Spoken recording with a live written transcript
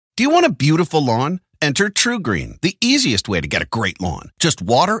Do you want a beautiful lawn? Enter TruGreen, the easiest way to get a great lawn. Just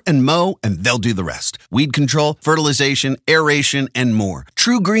water and mow, and they'll do the rest. Weed control, fertilization, aeration, and more.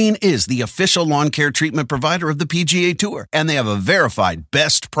 TruGreen is the official lawn care treatment provider of the PGA Tour, and they have a verified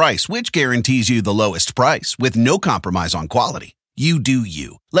best price, which guarantees you the lowest price with no compromise on quality. You do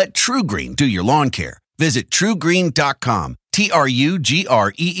you. Let TruGreen do your lawn care. Visit TruGreen.com,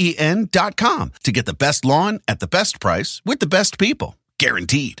 TruGreen.com, to get the best lawn at the best price with the best people.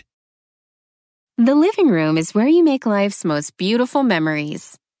 Guaranteed. The living room is where you make life's most beautiful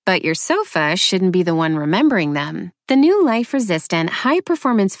memories. But your sofa shouldn't be the one remembering them. The new life-resistant,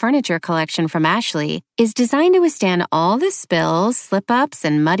 high-performance furniture collection from Ashley is designed to withstand all the spills, slip-ups,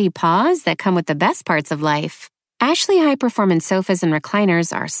 and muddy paws that come with the best parts of life. Ashley high-performance sofas and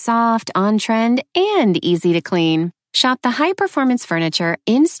recliners are soft, on-trend, and easy to clean. Shop the high-performance furniture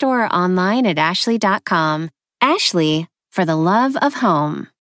in-store or online at ashley.com. Ashley, for the love of home.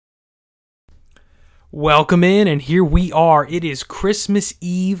 Welcome in, and here we are. It is Christmas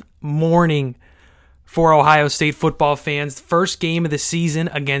Eve morning for Ohio State football fans. First game of the season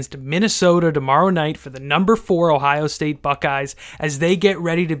against Minnesota tomorrow night for the number 4 Ohio State Buckeyes as they get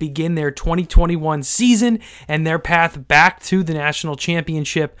ready to begin their 2021 season and their path back to the national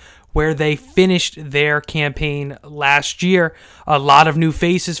championship where they finished their campaign last year. A lot of new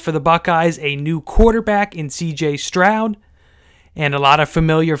faces for the Buckeyes, a new quarterback in C.J. Stroud, and a lot of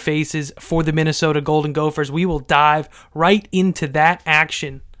familiar faces for the Minnesota Golden Gophers. We will dive right into that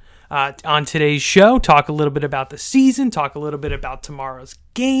action on today's show, talk a little bit about the season, talk a little bit about tomorrow's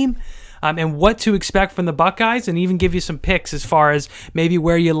game, and what to expect from the Buckeyes, and even give you some picks as far as maybe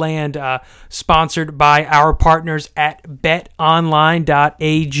where you land, sponsored by our partners at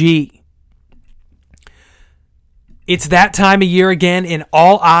betonline.ag. It's that time of year again, and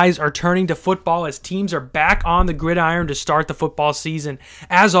all eyes are turning to football as teams are back on the gridiron to start the football season.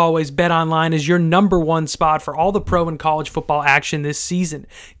 As always, BetOnline is your number one spot for all the pro and college football action this season.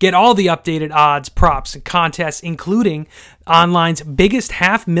 Get all the updated odds, props, and contests, including online's biggest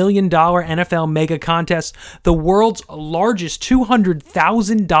 $500,000 NFL mega contest, the world's largest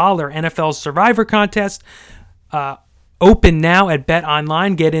 $200,000 NFL Survivor contest, open now at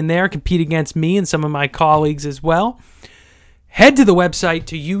BetOnline. Get in there, compete against me and some of my colleagues as well. Head to the website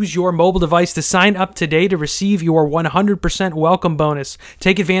to use your mobile device to sign up today to receive your 100% welcome bonus.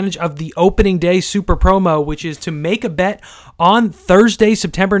 Take advantage of the opening day super promo, which is to make a bet on Thursday,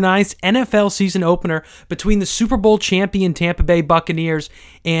 September 9th, NFL season opener between the Super Bowl champion Tampa Bay Buccaneers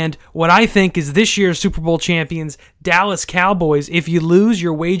and what I think is this year's Super Bowl champions, Dallas Cowboys. If you lose,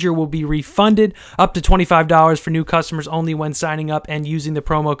 your wager will be refunded up to $25 for new customers only when signing up and using the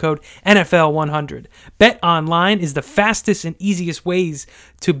promo code NFL100. BetOnline is the fastest and easiest ways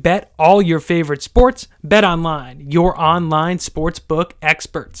to bet all your favorite sports. BetOnline, your online sportsbook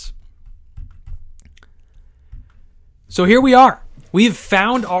experts. So here we are. We've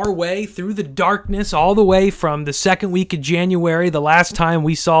found our way through the darkness all the way from the second week of January, the last time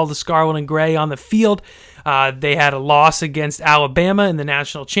we saw the Scarlet and Gray on the field. They had a loss against Alabama in the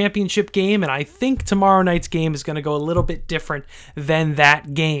national championship game, and I think tomorrow night's game is going to go a little bit different than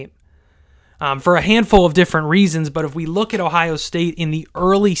that game. For a handful of different reasons, but if we look at Ohio State in the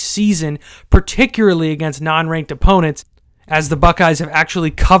early season, particularly against non-ranked opponents, as the Buckeyes have actually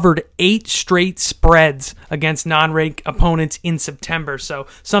covered 8 straight spreads against non-ranked opponents in September. So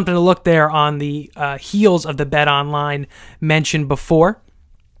something to look there on the heels of the BetOnline mentioned before.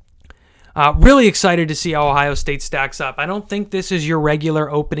 Really excited to see how Ohio State stacks up. I don't think this is your regular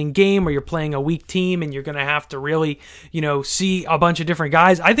opening game where you're playing a weak team and you're going to have to really, see a bunch of different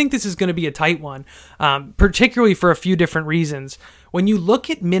guys. I think this is going to be a tight one, particularly for a few different reasons. When you look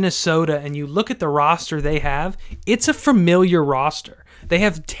at Minnesota and you look at the roster they have, it's a familiar roster. They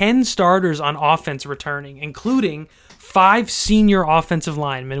have 10 starters on offense returning, including 5 senior offensive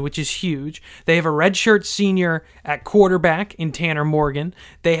linemen, which is huge. They have a redshirt senior at quarterback in Tanner Morgan.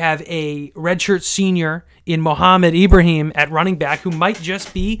 They have a redshirt senior in Mohamed Ibrahim at running back, who might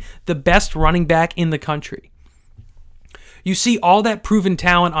just be the best running back in the country. You see all that proven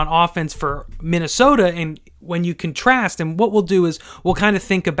talent on offense for Minnesota, and when you contrast, and what we'll do is we'll kind of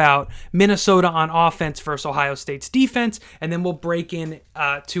think about Minnesota on offense versus Ohio State's defense, and then we'll break in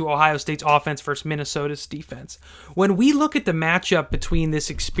to Ohio State's offense versus Minnesota's defense. When we look at the matchup between this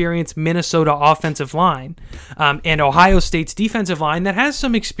experienced Minnesota offensive line and Ohio State's defensive line that has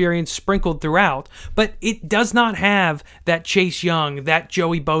some experience sprinkled throughout, but it does not have that Chase Young, that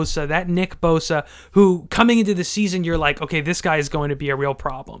Joey Bosa, that Nick Bosa, who coming into the season you're like, okay, this guy is going to be a real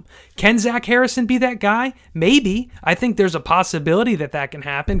problem. Can Zach Harrison be that guy? Maybe. I think there's a possibility that can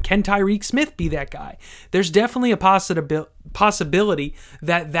happen. Can Tyreek Smith be that guy? There's definitely a possibility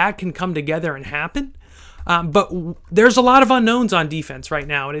that can come together and happen. But there's a lot of unknowns on defense right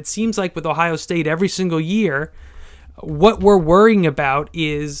now. And it seems like with Ohio State every single year, what we're worrying about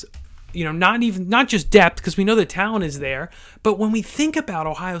is, not just depth, because we know the talent is there, but when we think about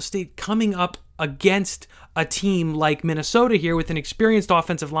Ohio State coming up against a team like Minnesota here with an experienced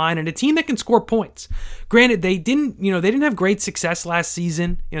offensive line and a team that can score points. Granted, they didn't have great success last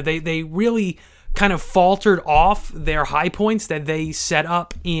season. They really kind of faltered off their high points that they set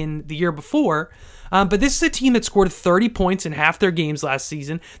up in the year before. But this is a team that scored 30 points in half their games last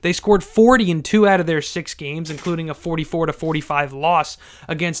season. They scored 40 in 2 out of their 6 games, including a 44-45 loss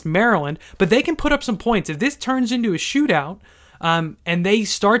against Maryland. But they can put up some points. If this turns into a shootout, and they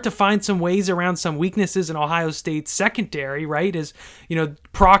start to find some ways around some weaknesses in Ohio State's secondary, right? As,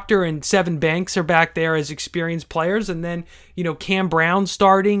 Proctor and Sevyn Banks are back there as experienced players, and then, Cam Brown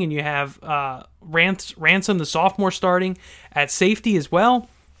starting, and you have Ransom, the sophomore, starting at safety as well.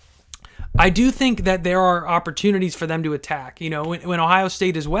 I do think that there are opportunities for them to attack. When Ohio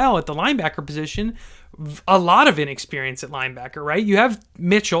State as well at the linebacker position, a lot of inexperience at linebacker, right? You have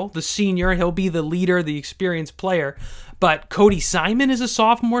Mitchell, the senior. He'll be the leader, the experienced player. But Cody Simon is a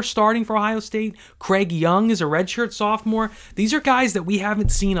sophomore starting for Ohio State. Craig Young is a redshirt sophomore. These are guys that we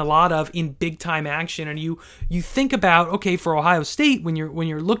haven't seen a lot of in big-time action. And you think about, okay, for Ohio State, when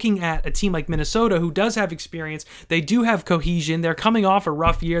you're looking at a team like Minnesota who does have experience, they do have cohesion, they're coming off a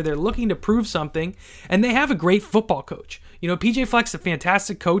rough year, they're looking to prove something, and they have a great football coach. PJ Fleck's a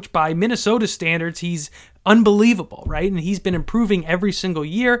fantastic coach. By Minnesota standards, he's unbelievable, right? And he's been improving every single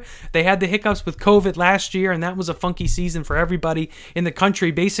year. They had the hiccups with COVID last year, and that was a funky season for everybody in the country,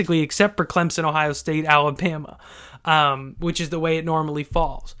 basically except for Clemson, Ohio State, Alabama, which is the way it normally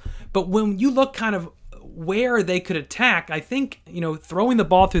falls. But when you look kind of where they could attack, I think, throwing the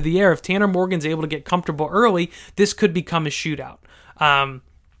ball through the air, if Tanner Morgan's able to get comfortable early, this could become a shootout.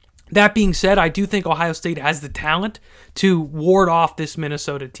 That being said, I do think Ohio State has the talent to ward off this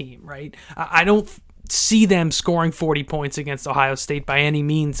Minnesota team, right? I don't see them scoring 40 points against Ohio State by any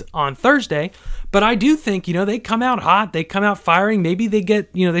means on Thursday, but I do think, they come out hot, they come out firing, maybe they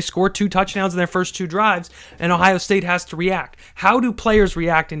get, they score 2 touchdowns in their first 2 drives, and Ohio State has to react. How do players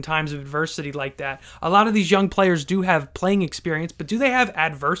react in times of adversity like that? A lot of these young players do have playing experience, but do they have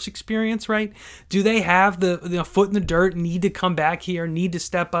adverse experience, right? Do they have the foot in the dirt, need to come back here, need to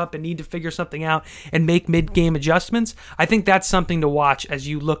step up, and need to figure something out and make mid-game adjustments? I think that's something to watch as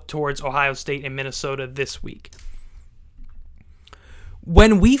you look towards Ohio State and Minnesota this week.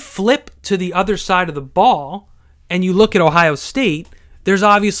 When we flip to the other side of the ball and you look at Ohio State, there's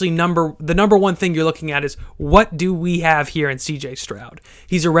obviously the number one thing you're looking at is, what do we have here in CJ Stroud?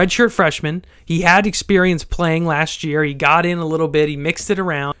 He's a redshirt freshman. He had experience playing last year. He got in a little bit. He mixed it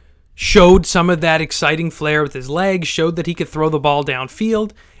around, showed some of that exciting flair with his legs, showed that he could throw the ball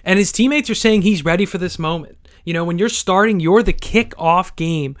downfield, and his teammates are saying he's ready for this moment. When you're starting, you're the kickoff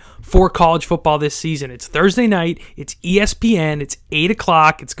game for college football this season. It's Thursday night. It's ESPN. It's 8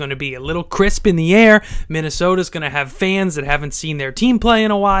 o'clock. It's going to be a little crisp in the air. Minnesota's going to have fans that haven't seen their team play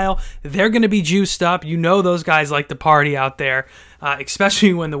in a while. They're going to be juiced up. Those guys like to party out there,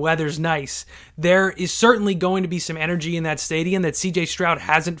 especially when the weather's nice. There is certainly going to be some energy in that stadium that CJ Stroud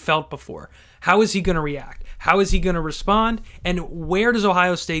hasn't felt before. How is he going to react? How is he going to respond? And where does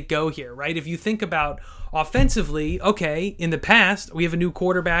Ohio State go here, right? If you think about offensively, okay, in the past, we have a new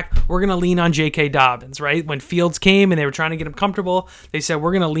quarterback. We're going to lean on J.K. Dobbins, right? When Fields came and they were trying to get him comfortable, they said,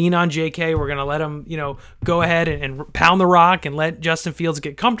 we're going to lean on J.K. We're going to let him, go ahead and pound the rock and let Justin Fields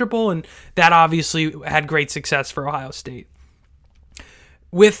get comfortable. And that obviously had great success for Ohio State.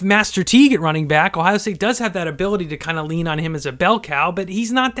 With Master Teague at running back, Ohio State does have that ability to kind of lean on him as a bell cow, but he's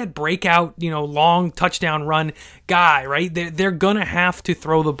not that breakout, long touchdown run guy, right? They're going to have to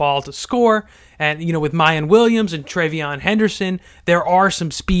throw the ball to score. And, with Mayan Williams and Travion Henderson, there are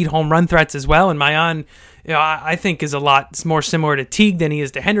some speed home run threats as well. And Mayan, I think is a lot more similar to Teague than he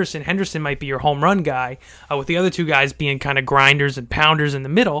is to Henderson. Henderson might be your home run guy, with the other two guys being kind of grinders and pounders in the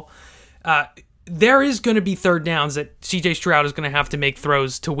middle. There is going to be third downs that CJ Stroud is going to have to make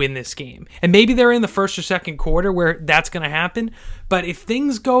throws to win this game. And maybe they're in the first or second quarter where that's going to happen. But if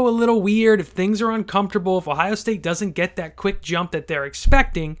things go a little weird, if things are uncomfortable, if Ohio State doesn't get that quick jump that they're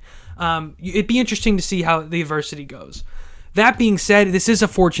expecting, it'd be interesting to see how the adversity goes. That being said, this is a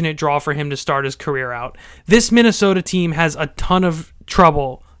fortunate draw for him to start his career out. This Minnesota team has a ton of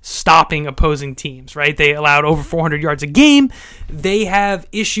trouble stopping opposing teams, right? They allowed over 400 yards a game. They have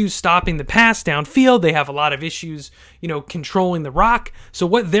issues stopping the pass downfield. They have a lot of issues, controlling the rock. So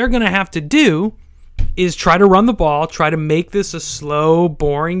what they're going to have to do is try to run the ball, try to make this a slow,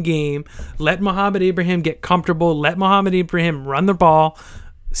 boring game. Let Mohamed Ibrahim get comfortable. Let Mohamed Ibrahim run the ball.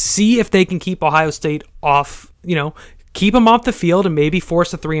 See if they can keep Ohio State off, keep them off the field and maybe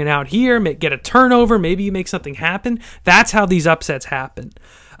force a 3-and-out here, get a turnover, maybe you make something happen. That's how these upsets happen.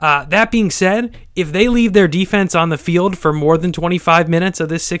 That being said, if they leave their defense on the field for more than 25 minutes of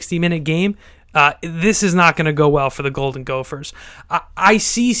this 60-minute game, this is not going to go well for the Golden Gophers. I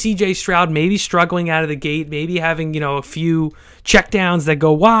see C.J. Stroud maybe struggling out of the gate, maybe having a few checkdowns that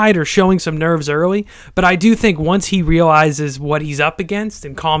go wide or showing some nerves early. But I do think once he realizes what he's up against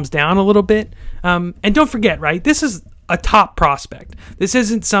and calms down a little bit, and don't forget, right? This is a top prospect. This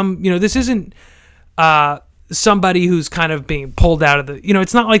isn't somebody who's kind of being pulled out of the,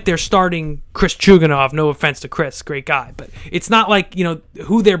 it's not like they're starting Chris Chugunov, no offense to Chris, great guy, but it's not like,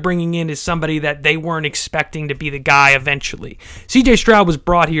 who they're bringing in is somebody that they weren't expecting to be the guy eventually. CJ Stroud was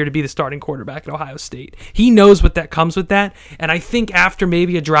brought here to be the starting quarterback at Ohio State. He knows what that comes with that, and I think after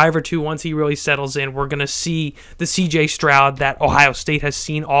maybe a drive or two, once he really settles in, we're going to see the CJ Stroud that Ohio State has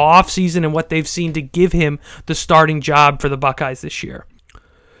seen all offseason and what they've seen to give him the starting job for the Buckeyes this year.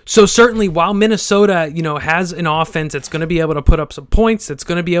 So certainly while Minnesota, has an offense that's going to be able to put up some points, that's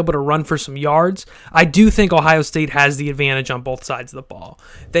going to be able to run for some yards, I do think Ohio State has the advantage on both sides of the ball.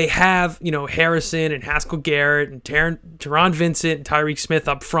 They have, Harrison and Haskell Garrett and Teron Vincent and Tyreek Smith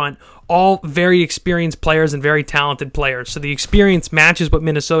up front, all very experienced players and very talented players. So the experience matches what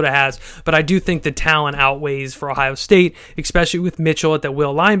Minnesota has, but I do think the talent outweighs for Ohio State, especially with Mitchell at the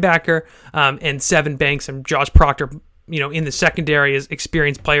will linebacker and Sevyn Banks and Josh Proctor, in the secondary as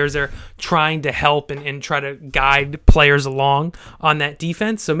experienced players. They're trying to help and try to guide players along on that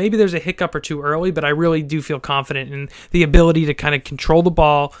defense. So maybe there's a hiccup or two early, but I really do feel confident in the ability to kind of control the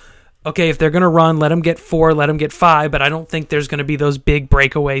ball. Okay, if they're going to run, let them get 4, let them get 5, but I don't think there's going to be those big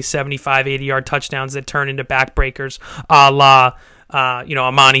breakaway 75, 80-yard touchdowns that turn into backbreakers a la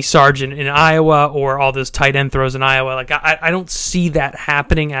Amani Sargent in Iowa or all those tight end throws in Iowa. Like I don't see that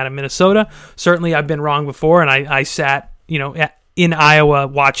happening out of Minnesota. Certainly I've been wrong before, and I sat, in Iowa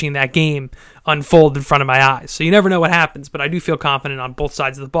watching that game unfold in front of my eyes. So you never know what happens, but I do feel confident on both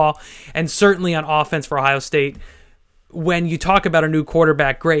sides of the ball. And certainly on offense for Ohio State, when you talk about a new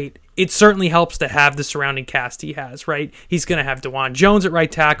quarterback, great. It certainly helps to have the surrounding cast he has, right? He's going to have DeJuan Jones at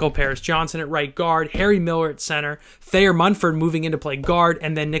right tackle, Paris Johnson at right guard, Harry Miller at center, Thayer Munford moving in to play guard,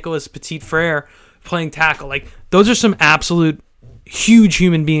 and then Nicholas Petit-Frere playing tackle. Like, those are some absolute huge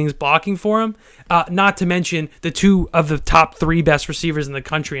human beings blocking for him. Not to mention the 2 of the top 3 best receivers in the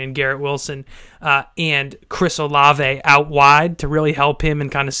country in Garrett Wilson and Chris Olave out wide to really help him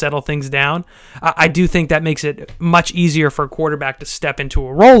and kind of settle things down. I do think that makes it much easier for a quarterback to step into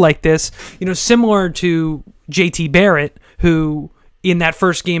a role like this, similar to JT Barrett, who in that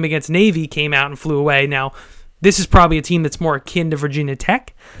first game against Navy came out and flew away. Now, this is probably a team that's more akin to Virginia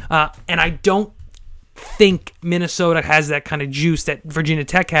Tech, and I don't think Minnesota has that kind of juice that Virginia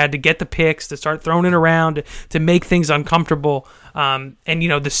Tech had to get the picks, to start throwing it around, to make things uncomfortable. And,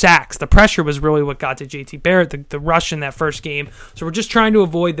 the sacks, the pressure was really what got to JT Barrett, the rush in that first game. So we're just trying to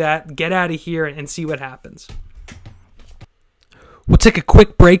avoid that, get out of here, and see what happens. We'll take a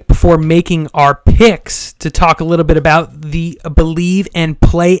quick break before making our picks to talk a little bit about the Believe and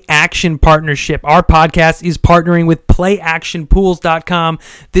Play Action partnership. Our podcast is partnering with PlayActionPools.com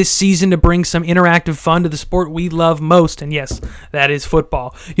this season to bring some interactive fun to the sport we love most, and yes, that is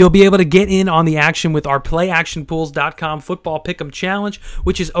football. You'll be able to get in on the action with our PlayActionPools.com Football Pick'em Challenge,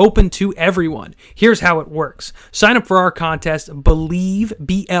 which is open to everyone. Here's how it works. Sign up for our contest, Believe,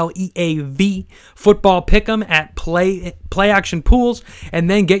 B-L-E-A-V, Football Pick'em at Play Action Pools, and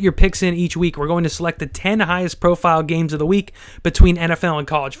then get your picks in each week. We're going to select the 10 highest profile games of the week between NFL and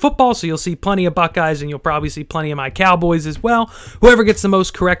college football, so you'll see plenty of Buckeyes and you'll probably see plenty of my Cowboys as well. Whoever gets the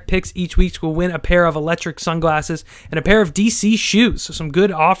most correct picks each week will win a pair of electric sunglasses and a pair of DC shoes. So some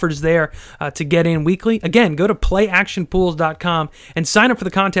good offers there to get in weekly. Again, go to playactionpools.com and sign up for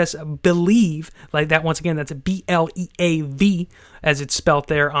the contest Believe, like that. Once again, that's a B-L-E-A-V as it's spelt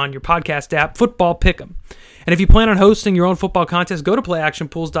there on your podcast app, Football Pick'em. And if you plan on hosting your own football contest, go to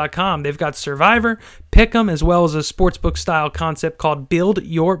playactionpools.com. They've got Survivor, Pick'em, as well as a sportsbook-style concept called Build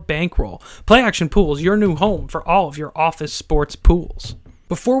Your Bankroll. Play Action Pools, your new home for all of your office sports pools.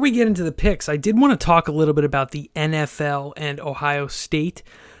 Before we get into the picks, I did want to talk a little bit about the NFL and Ohio State.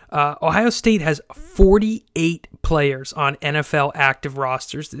 Ohio State has 48 players on NFL active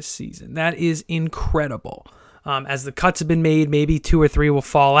rosters this season. That is incredible. As the cuts have been made, maybe 2 or 3 will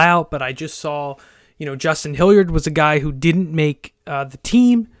fall out, but I just saw... Justin Hilliard was a guy who didn't make the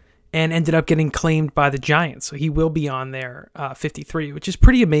team and ended up getting claimed by the Giants. So he will be on there 53, which is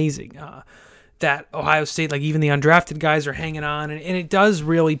pretty amazing. that Ohio State, like even the undrafted guys, are hanging on, and it does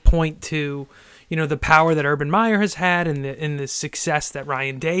really point to, you know, the power that Urban Meyer has had and the success that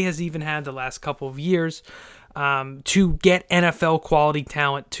Ryan Day has even had the last couple of years to get NFL quality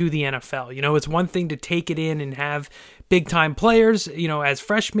talent to the NFL. You know, it's one thing to take it in and have big time players, you know, as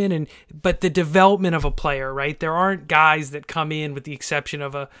freshmen, but the development of a player, right? There aren't guys that come in, with the exception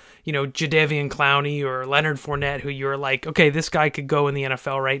of a, you know, Jadeveon Clowney or Leonard Fournette, who you're like, okay, this guy could go in the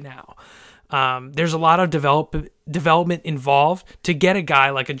NFL right now. There's a lot of development involved to get a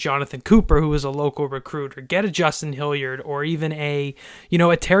guy like a Jonathan Cooper, who is a local recruit, or get a Justin Hilliard, or even a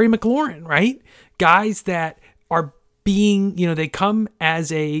Terry McLaurin, right? Guys that are being, you know, they come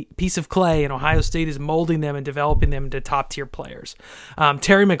as a piece of clay, and Ohio State is molding them and developing them into top tier players.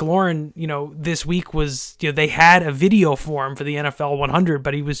 Terry McLaurin, you know, this week was, you know, they had a video for him for the NFL 100,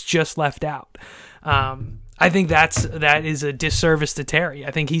 but he was just left out. I think that is a disservice to Terry.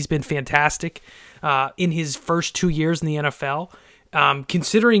 I think he's been fantastic in his first 2 years in the NFL.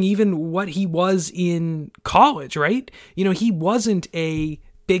 Considering even what he was in college, right? You know, he wasn't a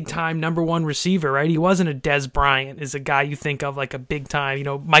big-time number one receiver, right? He wasn't a Dez Bryant, is a guy you think of like a big-time, you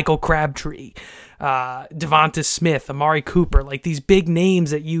know, Michael Crabtree, Devonta Smith, Amari Cooper, like these big names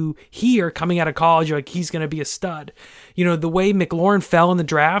that you hear coming out of college, you're like, he's going to be a stud. You know, the way McLaurin fell in the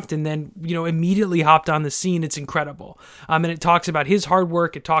draft and then, you know, immediately hopped on the scene, it's incredible. And it talks about his hard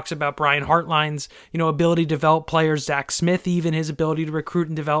work. It talks about Brian Hartline's, you know, ability to develop players, Zach Smith, even his ability to recruit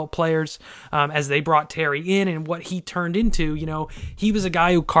and develop players as they brought Terry in, and what he turned into. You know, he was a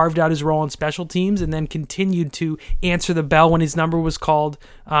guy who carved out his role in special teams and then continued to answer the bell when his number was called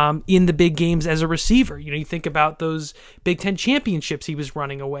in the big games as a receiver. You know, you think about those Big Ten championships he was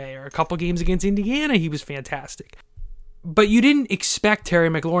running away, or a couple games against Indiana, he was fantastic. But you didn't expect Terry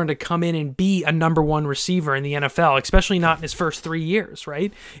McLaurin to come in and be a number one receiver in the NFL, especially not in his first 3 years,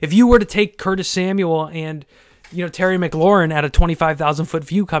 right? If you were to take Curtis Samuel and, you know, Terry McLaurin at a 25,000 foot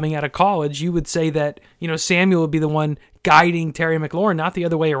view coming out of college, you would say that, you know, Samuel would be the one guiding Terry McLaurin, not the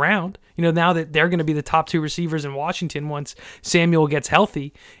other way around. You know, now that they're going to be the top two receivers in Washington once Samuel gets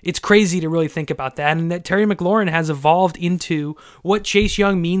healthy, it's crazy to really think about that. And that Terry McLaurin has evolved into what Chase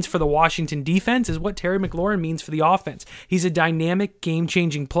Young means for the Washington defense is what Terry McLaurin means for the offense. He's a dynamic,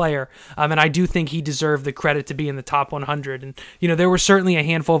 game-changing player, and I do think he deserved the credit to be in the top 100. And, you know, there were certainly a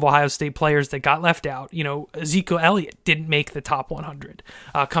handful of Ohio State players that got left out. You know, Ezekiel Elliott didn't make the top 100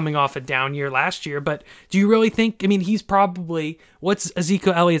 coming off a down year last year. But do you really think, I mean, he's probably, what's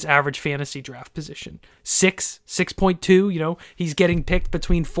Ezekiel Elliott's average fantasy draft position? 6.2, you know, he's getting picked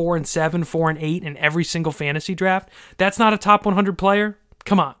between 4 and 7, 4 and 8 in every single fantasy draft. That's not a top 100 player.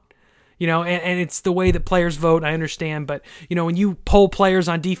 Come on. You know, and it's the way that players vote, I understand, but, you know, when you poll players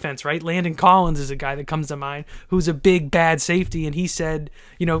on defense, right, Landon Collins is a guy that comes to mind who's a big, bad safety, and he said,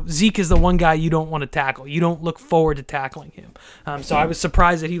 you know, Zeke is the one guy you don't want to tackle. You don't look forward to tackling him. So I was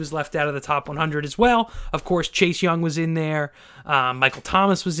surprised that he was left out of the top 100 as well. Of course, Chase Young was in there. Michael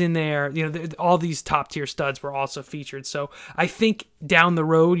Thomas was in there. You know, all these top-tier studs were also featured. So I think down the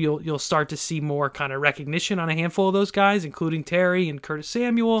road, you'll start to see more kind of recognition on a handful of those guys, including Terry and Curtis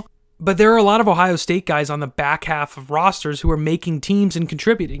Samuel. But there are a lot of Ohio State guys on the back half of rosters who are making teams and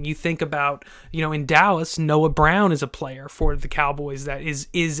contributing. You think about, you know, in Dallas, Noah Brown is a player for the Cowboys that is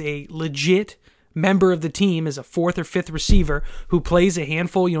a legit member of the team, as a fourth or fifth receiver who plays a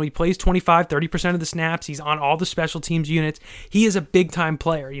handful. You know, he plays 25-30% of the snaps. He's on all the special teams units. He is a big-time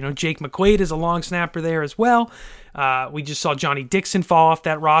player. You know, Jake McQuaid is a long snapper there as well. We just saw Johnny Dixon fall off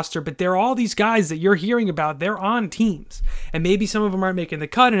that roster, but there are all these guys that you're hearing about. They're on teams, and maybe some of them aren't making the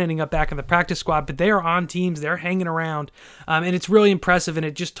cut and ending up back in the practice squad, but they are on teams. They're hanging around, and it's really impressive, and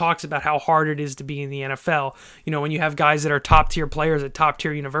it just talks about how hard it is to be in the NFL. You know, when you have guys that are top-tier players at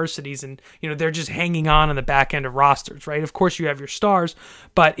top-tier universities, and, you know, they're just hanging on the back end of rosters, right? Of course, you have your stars,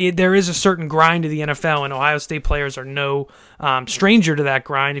 but there is a certain grind to the NFL, and Ohio State players are no stranger to that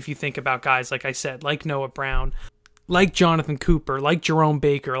grind. If you think about guys, like I said, like Noah Brown, like Jonathan Cooper, like Jerome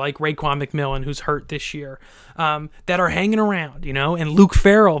Baker, like Raekwon McMillan, who's hurt this year, that are hanging around, you know, and Luke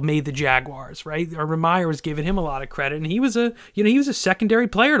Farrell made the Jaguars, right? Urban Meyer was giving him a lot of credit, and he was a secondary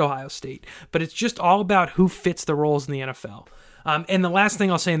player at Ohio State, but it's just all about who fits the roles in the NFL. And the last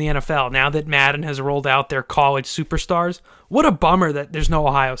thing I'll say in the NFL, now that Madden has rolled out their college superstars, what a bummer that there's no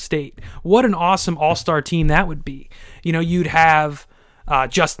Ohio State. What an awesome all-star team that would be. You know, you'd have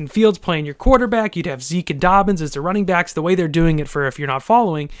Justin Fields playing your quarterback. You'd have Zeke and Dobbins as the running backs. The way they're doing it, for if you're not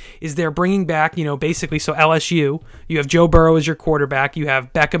following, is they're bringing back, you know, basically, so LSU, you have Joe Burrow as your quarterback. You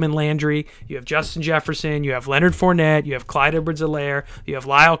have Beckham and Landry. You have Justin Jefferson. You have Leonard Fournette. You have Clyde Edwards-Helaire. You have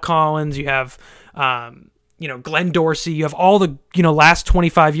Lyle Collins. You have Glenn Dorsey. You have all the, last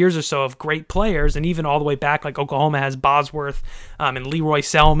 25 years or so of great players, and even all the way back, like Oklahoma has Bosworth and Leroy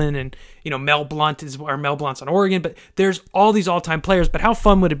Selman, and, Mel Blunt's on Oregon. But there's all these all-time players. But how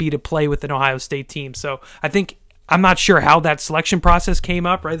fun would it be to play with an Ohio State team? So I'm not sure how that selection process came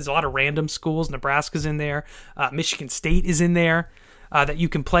up, right? There's a lot of random schools. Nebraska's in there. Michigan State is in there. That you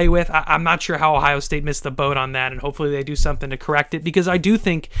can play with. I'm not sure how Ohio State missed the boat on that, and hopefully they do something to correct it, because I do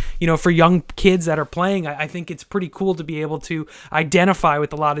think, for young kids that are playing, I think it's pretty cool to be able to identify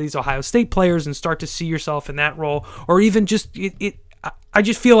with a lot of these Ohio State players and start to see yourself in that role, or even just I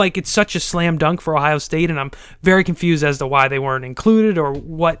just feel like it's such a slam dunk for Ohio State, and I'm very confused as to why they weren't included or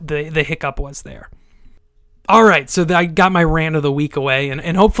what the hiccup was there. All right, so I got my rant of the week away,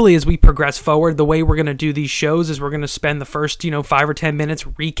 and hopefully as we progress forward, the way we're going to do these shows is we're going to spend the first, 5 or 10 minutes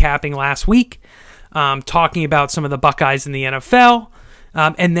recapping last week, talking about some of the Buckeyes in the NFL,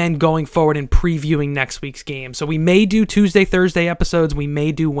 and then going forward and previewing next week's game. So we may do Tuesday, Thursday episodes. We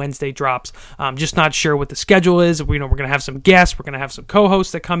may do Wednesday drops. Just not sure what the schedule is. We're going to have some guests. We're going to have some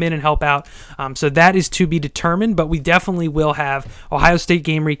co-hosts that come in and help out. So that is to be determined, but we definitely will have Ohio State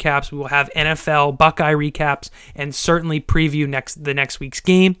game recaps. We will have NFL Buckeye recaps, and certainly preview the next week's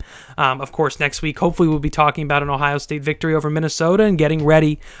game. Of course, next week, hopefully we'll be talking about an Ohio State victory over Minnesota and getting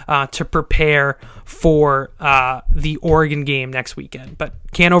ready to prepare for the Oregon game next weekend. But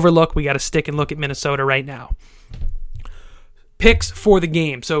can't overlook, we got to stick and look at Minnesota right now. Picks for the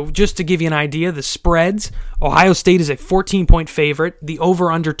game. So just to give you an idea, the spreads, Ohio State is a 14-point favorite. The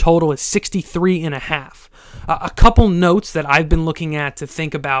over-under total is 63.5. A couple notes that I've been looking at to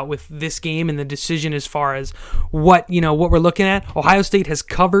think about with this game and the decision as far as what we're looking at. Ohio State has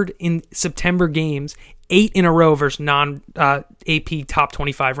covered in September games 8 in a row versus non-AP top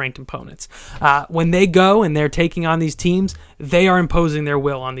 25 ranked opponents. When they go and they're taking on these teams, they are imposing their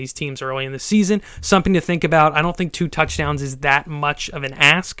will on these teams early in the season. Something to think about. I don't think 2 touchdowns is that much of an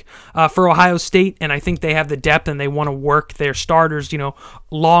ask for Ohio State, and I think they have the depth and they want to work their starters,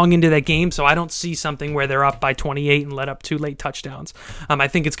 long into that game. So I don't see something where they're up by 28 and let up 2 late touchdowns. I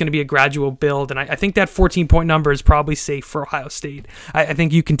think it's going to be a gradual build, and I think that 14-point number is probably safe for Ohio State. I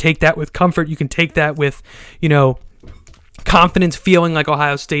think you can take that with comfort. You can take that with, confidence, feeling like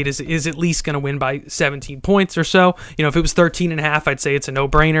Ohio State is at least going to win by 17 points or so. If it was 13.5, I'd say it's a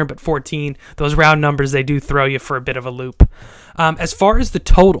no-brainer, but 14, those round numbers, they do throw you for a bit of a loop. As far as the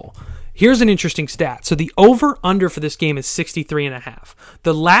total, here's an interesting stat. So the over-under for this game is 63.5.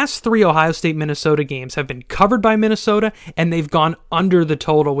 The last 3 Ohio State-Minnesota games have been covered by Minnesota, and they've gone under the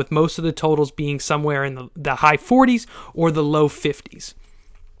total, with most of the totals being somewhere in the high 40s or the low 50s.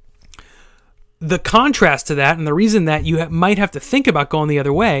 The contrast to that, and the reason that you might have to think about going the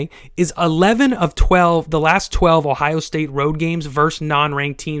other way, is 11 of 12, the last 12 Ohio State road games versus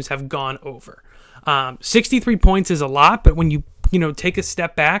non-ranked teams have gone over. 63 points is a lot, but when you take a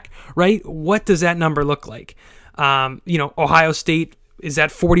step back, right, what does that number look like? Ohio State is at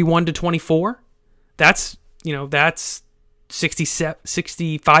 41-24. That's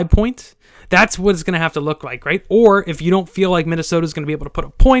 65 points. That's what it's going to have to look like, right? Or if you don't feel like Minnesota's going to be able to put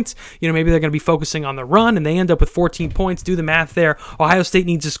up points, maybe they're going to be focusing on the run and they end up with 14 points. Do the math there. Ohio State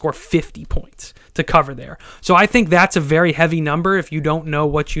needs to score 50 points to cover there. So I think that's a very heavy number if you don't know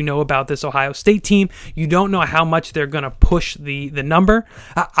what you know about this Ohio State team. You don't know how much they're going to push the number.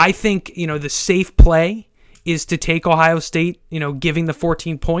 I think, the safe play is to take Ohio State, giving the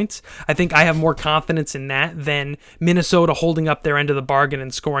 14 points. I think I have more confidence in that than Minnesota holding up their end of the bargain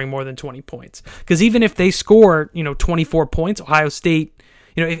and scoring more than 20 points. Because even if they score, 24 points, Ohio State,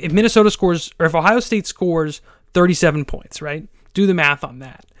 if Minnesota scores, or if Ohio State scores 37 points, right? Do the math on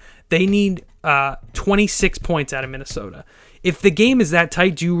that. They need 26 points out of Minnesota. If the game is that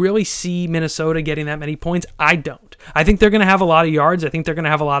tight, do you really see Minnesota getting that many points? I don't. I think they're going to have a lot of yards. I think they're going to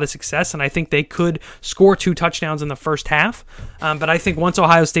have a lot of success, and I think they could score 2 touchdowns in the first half. But I think once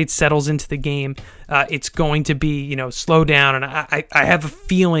Ohio State settles into the game, it's going to be, slow down, and I have a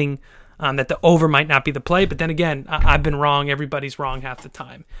feeling that the over might not be the play. But then again, I've been wrong. Everybody's wrong half the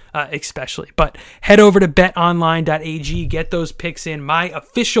time, especially. But head over to betonline.ag. Get those picks in. My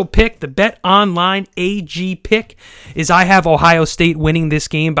official pick, the BetOnline AG pick, is I have Ohio State winning this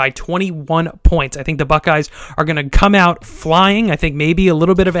game by 21 points. I think the Buckeyes are going to come out flying. I think maybe a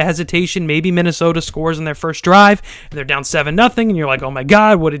little bit of a hesitation. Maybe Minnesota scores in their first drive, and they're down 7-0, and you're like, oh my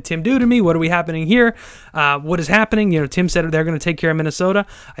God, what did Tim do to me? What are we happening here? What is happening? Tim said they're going to take care of Minnesota.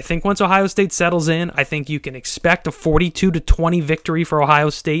 I think once Ohio Ohio State settles in, I think you can expect a 42-20 victory for Ohio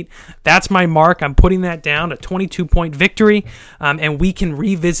State. That's my mark. I'm putting that down, a 22-point victory, and we can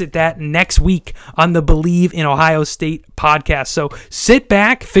revisit that next week on the Believe in Ohio State podcast. So sit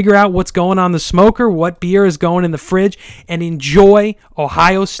back, figure out what's going on the smoker, what beer is going in the fridge, and enjoy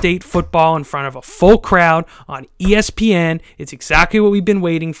Ohio State football in front of a full crowd on ESPN. It's exactly what we've been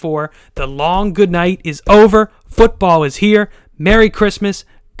waiting for. The long good night is over. Football is here. Merry Christmas.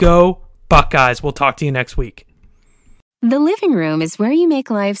 Go Buckeyes. We'll talk to you next week. The living room is where you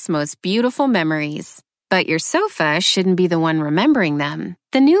make life's most beautiful memories. But your sofa shouldn't be the one remembering them.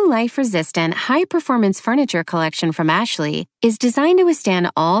 The new life-resistant, high-performance furniture collection from Ashley is designed to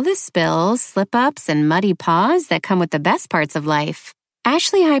withstand all the spills, slip-ups, and muddy paws that come with the best parts of life.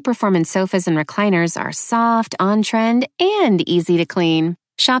 Ashley high-performance sofas and recliners are soft, on-trend, and easy to clean.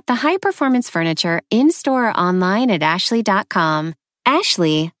 Shop the high-performance furniture in-store or online at ashley.com.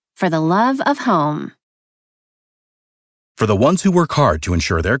 Ashley, for the love of home. For the ones who work hard to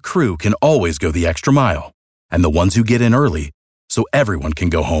ensure their crew can always go the extra mile, and the ones who get in early so everyone can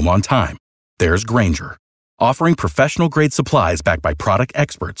go home on time, there's Grainger, offering professional-grade supplies backed by product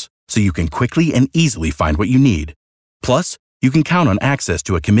experts so you can quickly and easily find what you need. Plus, you can count on access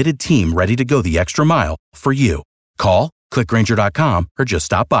to a committed team ready to go the extra mile for you. Call, click Grainger.com, or just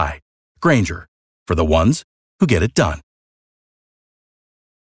stop by. Grainger, for the ones who get it done.